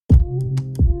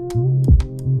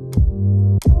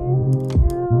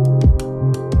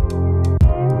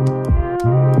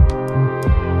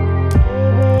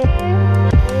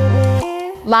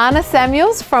Lana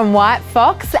Samuels from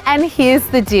WHITEFOX, and here's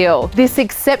the deal. This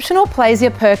exceptional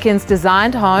Plaisir Perkins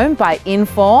designed home by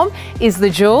Inform is the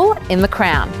jewel in the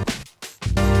crown.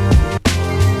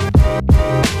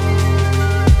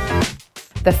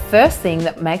 The first thing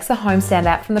that makes a home stand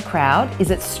out from the crowd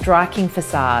is its striking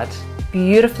facade.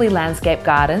 Beautifully landscaped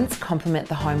gardens complement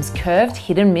the home's curved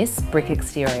hit-and-miss brick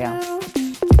exterior.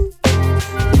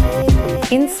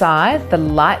 Inside, the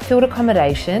light-filled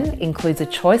accommodation includes a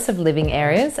choice of living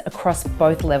areas across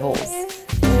both levels.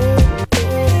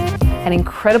 An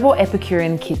incredible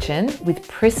Epicurean kitchen with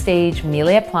prestige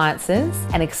Miele appliances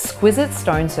and exquisite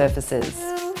stone surfaces.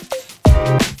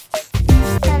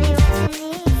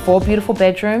 4 beautiful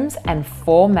bedrooms and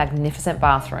 4 magnificent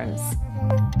bathrooms.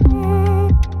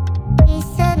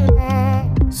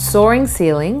 Soaring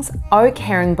ceilings, oak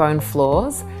herringbone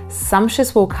floors,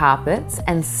 sumptuous wool carpets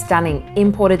and stunning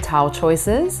imported tile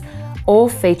choices all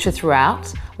feature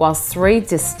throughout, whilst 3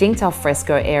 distinct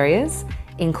alfresco areas,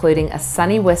 including a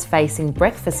sunny west-facing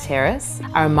breakfast terrace,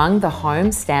 are among the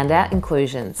home's standout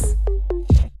inclusions.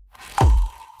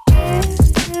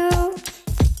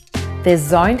 There's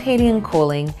zoned heating and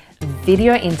cooling,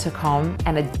 video intercom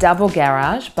and a double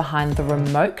garage behind the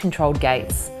remote-controlled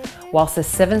gates, whilst the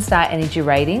 7-star energy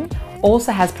rating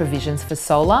also has provisions for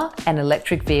solar and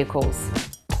electric vehicles.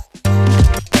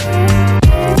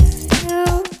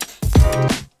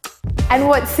 And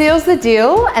what seals the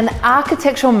deal? An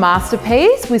architectural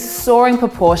masterpiece with soaring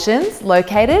proportions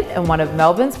located in one of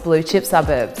Melbourne's blue chip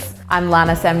suburbs. I'm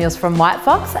Lana Samuels from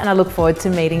WHITEFOX, and I look forward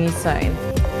to meeting you soon.